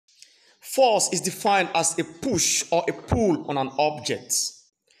Force is defined as a push or a pull on an object.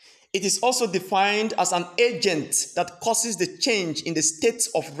 It is also defined as an agent that causes the change in the state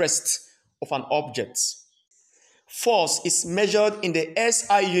of rest of an object. Force is measured in the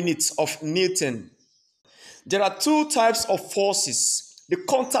SI units of Newton. There are two types of forces, the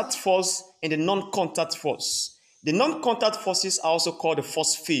contact force and the non-contact force. The non-contact forces are also called the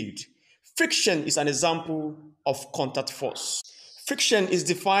force field. Friction is an example of contact force. Friction is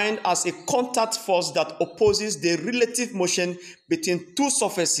defined as a contact force that opposes the relative motion between two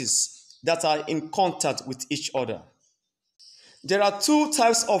surfaces that are in contact with each other. There are two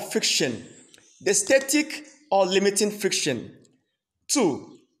types of friction, the static or limiting friction.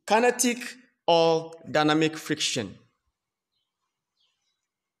 2. Kinetic or dynamic friction.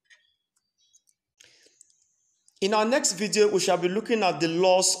 In our next video, we shall be looking at the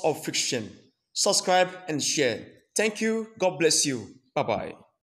laws of friction. Subscribe and share. Thank you. God bless you. Bye-bye.